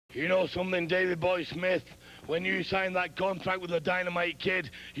You know something, Davey Boy Smith? When you signed that contract with the Dynamite Kid,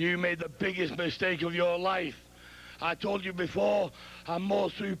 you made the biggest mistake of your life. I told you before, I'm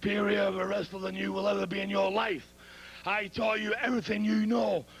more superior of a wrestler than you will ever be in your life. I taught you everything you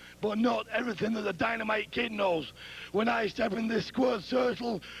know, but not everything that the Dynamite Kid knows. When I step in this squared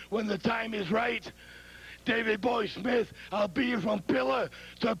circle, when the time is right, Davey Boy Smith, I'll be you from pillar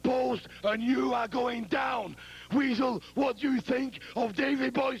to post, and you are going down. Weasel, what do you think of Davey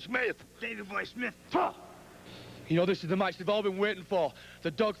Boy Smith? Davey Boy Smith. You know, this is the match they've all been waiting for.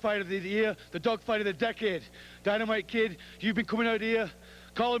 The dogfight of the year, the dogfight of the decade. Dynamite Kid, you've been coming out here,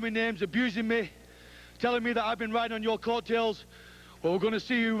 calling me names, abusing me, telling me that I've been riding on your coattails. Well, we're going to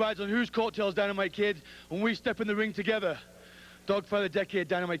see who rides on whose coattails, Dynamite Kid, when we step in the ring together. Dogfight of the decade,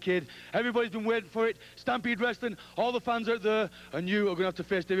 Dynamite Kid. Everybody's been waiting for it. Stampede Wrestling, all the fans out there, and you are going to have to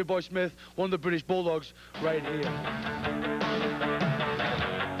face Davey Boy Smith, one of the British Bulldogs, right here.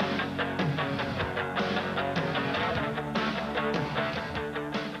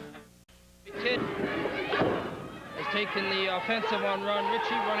 Kid has taken the offensive on Ron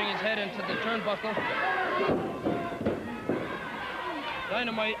Ritchie, running his head into the turnbuckle.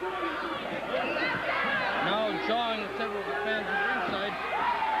 Dynamite now jawing with several of the fans at ringside.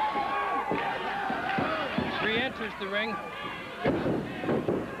 Re-enters the ring.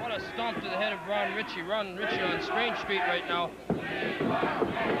 What a stomp to the head of Ron Ritchie. Ron Ritchie on Strange Street right now.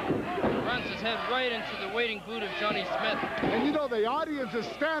 Runs his head right into the waiting boot of Johnny Smith. And you know, the audience is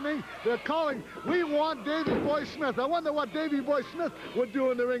standing. They're calling, "We want Davey Boy Smith." I wonder what Davey Boy Smith would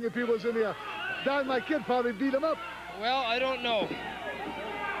do in the ring if he was in here. Dynamite Kid probably beat him up. Well, I don't know.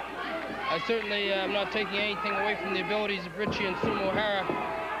 I certainly am not taking anything away from the abilities of Ritchie and Sumu Hara.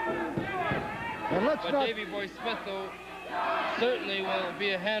 But Davey Boy Smith, though, certainly will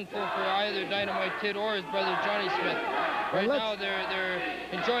be a handful for either Dynamite Kid or his brother Johnny Smith. Right now, they're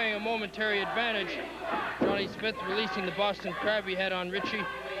enjoying a momentary advantage. Johnny Smith releasing the Boston Crab he had on Ritchie.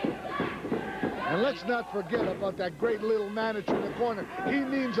 And let's not forget about that great little manager in the corner. He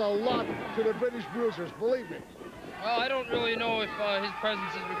means a lot to the British Bruisers, believe me. Well, I don't really know if his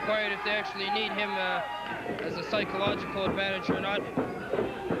presence is required, if they actually need him as a psychological advantage or not.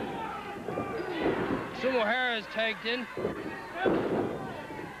 Sumu Hara is tagged in.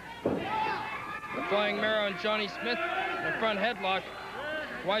 Flying mare on Johnny Smith, a front headlock.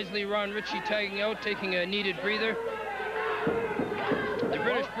 Wisely Ron Ritchie tagging out, taking a needed breather. The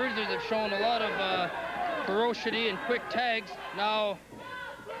British Bruisers have shown a lot of ferocity and quick tags now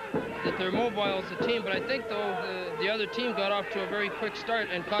that they're mobile as a team, but I think, though, the other team got off to a very quick start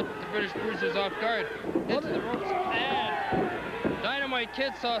and caught the British Bruisers off guard. Into the ropes, and Dynamite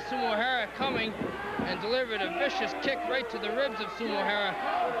Kid saw Sumu Hara coming and delivered a vicious kick right to the ribs of Sumu Hara,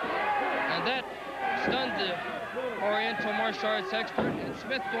 and that stunned the Oriental martial arts expert, and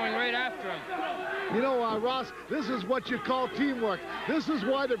Smith going right after him. You know, Ross, this is what you call teamwork. This is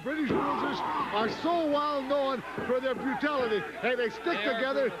why the British Bruisers are so well known for their brutality. Hey, they stick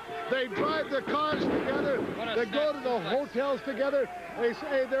together, they drive their cars together, they go to the hotels together. They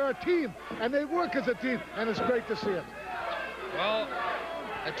say they're a team, and they work as a team, and it's great to see it. Well,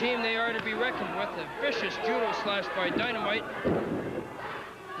 a team they are to be reckoned with. A vicious judo slash by Dynamite.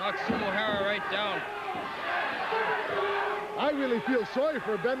 Knocks Sumu Hara right down. I really feel sorry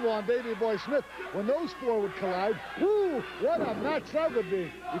for Benoit and Davey Boy Smith when those four would collide. Woo, what a match that would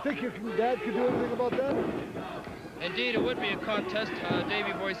be. You think your dad could do anything about that? Indeed, it would be a contest.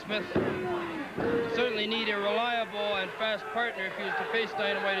 Davey Boy Smith certainly need a reliable and fast partner if he was to face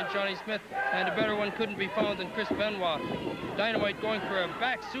Dynamite and Johnny Smith, and a better one couldn't be found than Chris Benoit. Dynamite going for a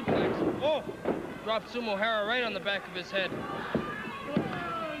back suplex. Oh! Dropped Sumu Hara right on the back of his head.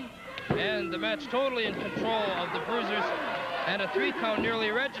 And the match totally in control of the Bruisers, and a 3 count nearly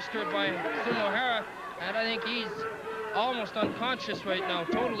registered by Sumu Hara, and I think he's almost unconscious right now,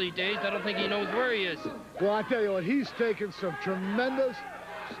 totally dazed. I don't think he knows where he is. Well, I tell you what, he's taken some tremendous,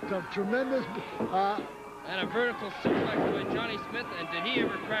 and a vertical suplex by Johnny Smith, and did he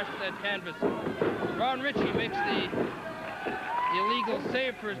ever crash that canvas? Ron Ritchie makes the illegal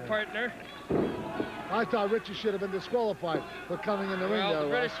save for his partner. I thought Ritchie should have been disqualified for coming in the ring there. Well, the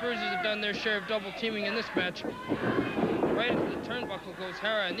British Bruisers have done their share of double teaming in this match. Right into the turnbuckle goes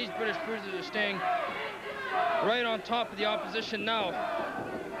Hara, and these British Bruisers are staying right on top of the opposition now.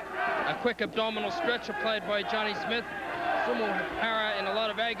 A quick abdominal stretch applied by Johnny Smith. Sumu Hara in a lot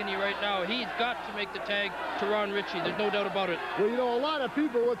of agony right now. He's got to make the tag to Ron Ritchie. There's no doubt about it. Well, you know, a lot of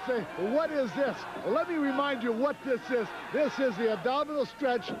people would say, well, what is this? Well, let me remind you what this is. This is the abdominal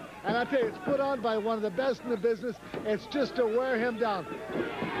stretch, and I tell you, it's put on by one of the best in the business. It's just to wear him down.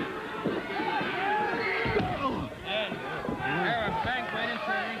 And Hara banked right into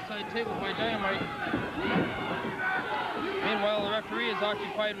the the table by Dynamite. Meanwhile, the referee is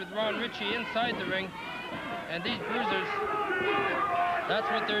occupied with Ron Ritchie inside the ring. And these bruisers, that's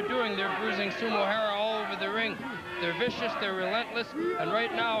what they're doing. They're bruising Sumu Hara all over the ring. They're vicious, they're relentless, and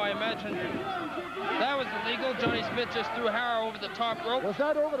right now I imagine that was illegal. Johnny Smith just threw Hara over the top rope. Was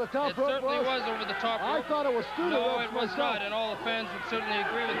that over the top rope? It certainly was over the top rope. I thought it was through the rope. No, it was not, and all the fans would certainly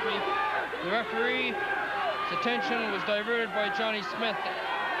agree with me. The referee's attention was diverted by Johnny Smith.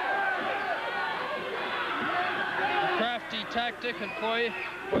 A crafty tactic employed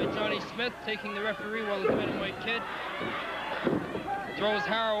by Johnny Smith, taking the referee while the Dynamite Kid throws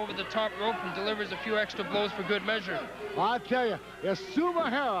Hara over the top rope and delivers a few extra blows for good measure. I tell you, if Sumu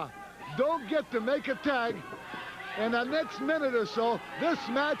Hara don't get to make a tag in the next minute or so, this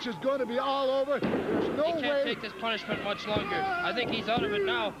match is going to be all over. There's no way. He can't take this punishment much longer. I think he's out of it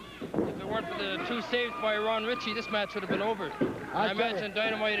now. If it weren't for the 2 saves by Ron Ritchie, this match would have been over. I imagine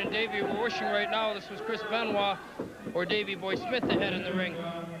Dynamite and Davey were wishing right now this was Chris Benoit or Davey Boy Smith ahead in the ring.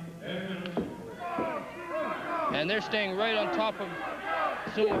 And they're staying right on top of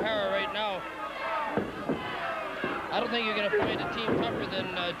Sumu Hara right now. I don't think you're going to find a team tougher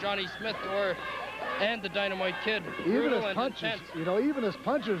than Johnny Smith and the Dynamite Kid. Even his punches, you know, even his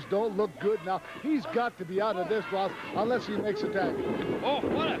punches don't look good now. He's got to be out of this, Ross, unless he makes a tag. Oh,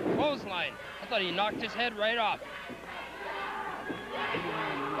 what a clothesline. I thought he knocked his head right off.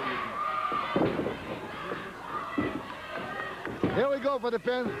 Here we go for the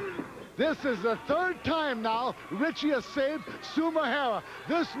pin. This is the 3rd time now Ritchie has saved Sumu Hara.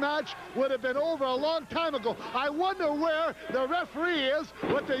 This match would have been over a long time ago. I wonder where the referee is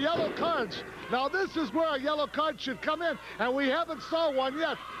with the yellow cards. Now this is where a yellow card should come in, and we haven't saw one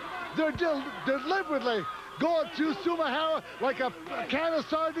yet. They're deliberately going to Sumu Hara like a can of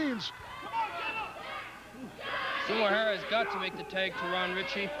sardines. Sumu Hara has got to make the tag to Ron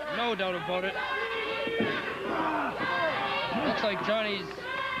Ritchie, no doubt about it. Looks like Johnny's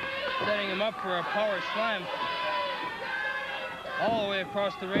setting him up for a power slam all the way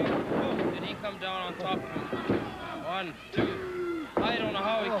across the ring. Oh, did he come down on top of him? 1, 2. I don't know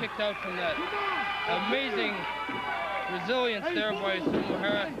how he kicked out from that. Amazing resilience there by Sumu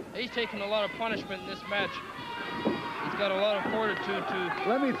Hara. He's taken a lot of punishment in this match. He's got a lot of fortitude to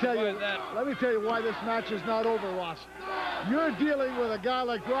let me tell you why this match is not over, Ross. You're dealing with a guy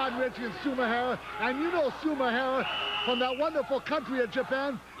like Ron Ritchie and Sumu Hara, and you know Sumu Hara from that wonderful country of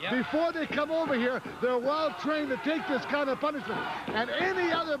Japan. Yep. Before they come over here, they're well trained to take this kind of punishment. And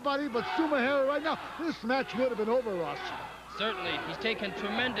any other buddy but Sumu Hara right now, this match would have been over, Ross. Certainly. He's taken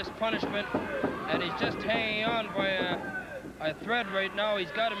tremendous punishment, and he's just hanging on by a thread right now.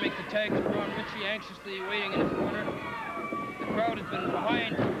 He's got to make the tag to Ron Ritchie, anxiously waiting in his corner. The crowd has been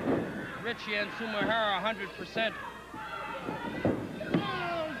behind Ritchie and Sumu Hara 100%.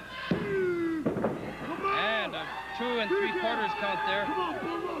 And a 2 3/4 count there.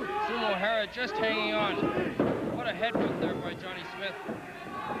 Sumu Hara just hanging on. What a headbutt there by Johnny Smith.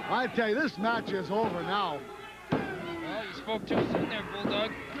 I tell you, this match is over now. Well, you spoke too soon there,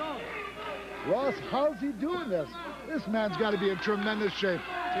 Bulldog. Ross, how's he doing this? This man's got to be in tremendous shape.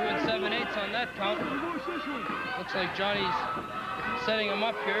 2 7/8 on that count. Looks like Johnny's setting him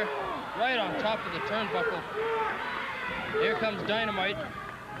up here, right on top of the turnbuckle. Here comes Dynamite.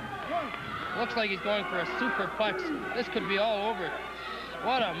 Looks like he's going for a superplex. This could be all over.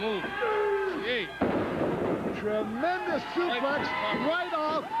 What a move. Gee. Tremendous suplex right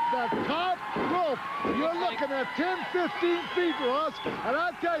off the top rope. You're looking at 10, 15 feet, Ross. And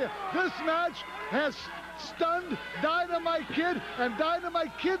I'll tell you, this match has stunned Dynamite Kid, and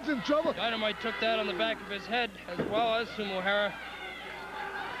Dynamite Kid's in trouble. Dynamite took that on the back of his head, as well as Sumu Hara.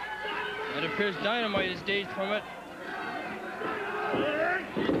 It appears Dynamite is dazed from it.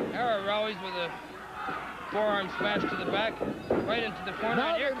 Hara rallies with a forearm smash to the back, right into the corner.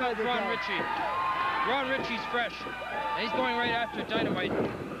 And here comes Ron Ritchie. Ron Ritchie's fresh, and he's going right after Dynamite.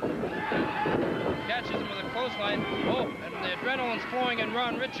 Catches him with a clothesline. Oh, and the adrenaline's flowing in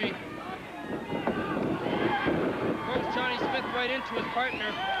Ron Ritchie. Throws Johnny Smith right into his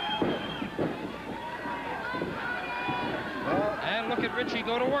partner. And look at Ritchie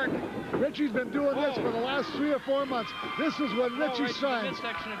go to work. Ritchie's been doing this for the last 3 or 4 months. This is when Ritchie right shines. To the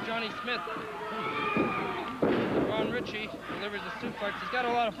midsection of Johnny Smith. Ron Ritchie delivers a suplex. He's got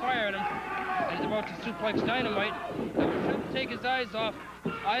a lot of fire in him. And he's about to suplex Dynamite. Now, he shouldn't take his eyes off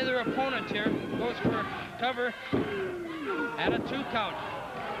either opponent here. Goes for cover. And a 2 count.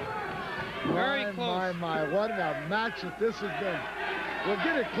 Very close. My, what a match that this has been. We're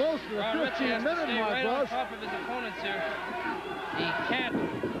getting close to the 15-minute mark, right Ross. on top of his opponents here. He can't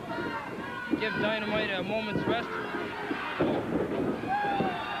give Dynamite a moment's rest.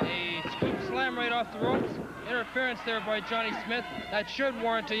 A off the ropes. Interference there by Johnny Smith. That should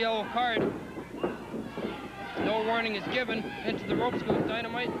warrant a yellow card. No warning is given. Into the ropes goes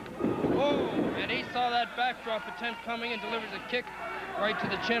Dynamite. Oh, and he saw that backdrop attempt coming and delivers a kick right to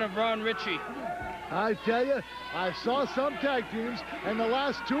the chin of Ron Ritchie. I tell you, I saw some tag teams in the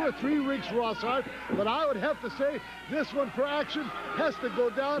last 2 or 3 weeks, Ross Hart, but I would have to say this one for action has to go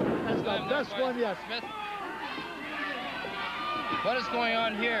down as the best one yet. Smith. What is going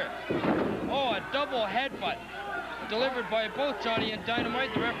on here? Oh, a double headbutt delivered by both Johnny and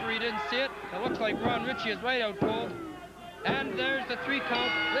Dynamite. The referee didn't see it. It looks like Ron Ritchie is right out cold. And there's the 3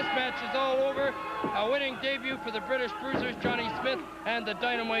 count. This match is all over. A winning debut for the British Bruisers, Johnny Smith and the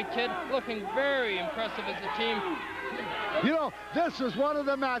Dynamite Kid, looking very impressive as a team. You know, this is one of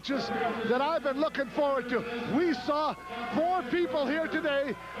the matches that I've been looking forward to. We saw 4 people here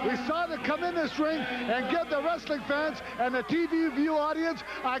today. We saw them come in this ring and give the wrestling fans and the TV view audience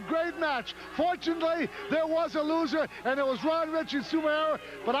a great match. Fortunately, there was a loser, and it was Ron Ritchie and Sumu Hara,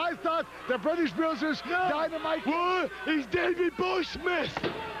 but I thought the British Bruisers, Dynamite... Where is David Boy Smith?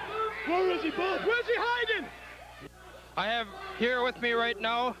 Where is he, Bob? Where's he hiding? I have here with me right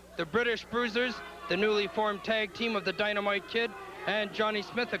now the British Bruisers, the newly formed tag team of the Dynamite Kid and Johnny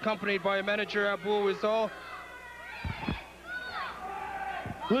Smith, accompanied by manager Abu Wizal.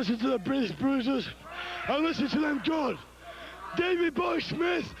 Listen to the British Bruisers and listen to them good. David Boy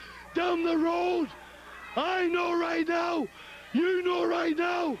Smith down the road. I know right now, you know right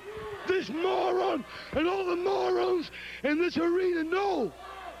now, this moron and all the morons in this arena know.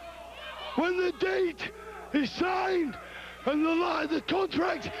 When the date is signed and the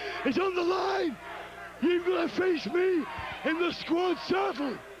contract is on the line, you've got to face me in the squad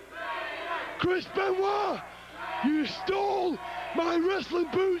circle. Chris Benoit, you stole my wrestling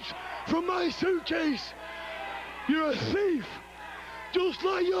boots from my suitcase. You're a thief, just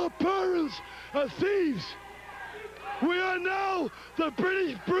like your parents are thieves. We are now the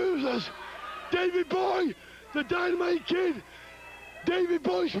British Bruisers. David Boy, the Dynamite Kid, David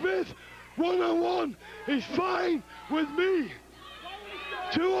Boy Smith, 1-on-1 is fine with me.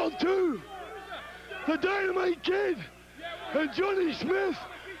 2-on-2. The Dynamite Kid and Johnny Smith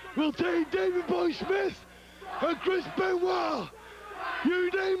will take David Boy Smith and Chris Benoit.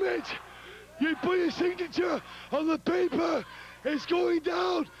 You name it. You put your signature on the paper. It's going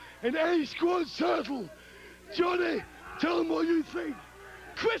down in A squad circle. Johnny, tell them what you think.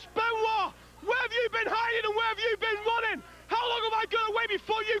 Chris Benoit, where have you been hiding and where have you been running? How long am I going to wait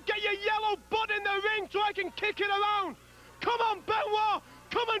before you get your yellow butt in the ring so I can kick it around? Come on, Benoit,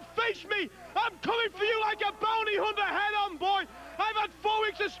 come and face me. I'm coming for you like a bounty hunter, head on, boy. I've had 4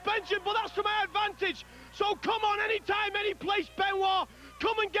 weeks suspension, but that's to my advantage. So come on, anytime, any place, Benoit.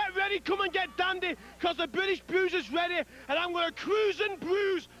 Come and get ready, come and get dandy, because the British Bruiser's ready, and I'm going to cruise and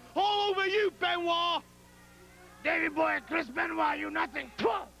bruise all over you, Benoit. David Boy and Chris Benoit, you nothing.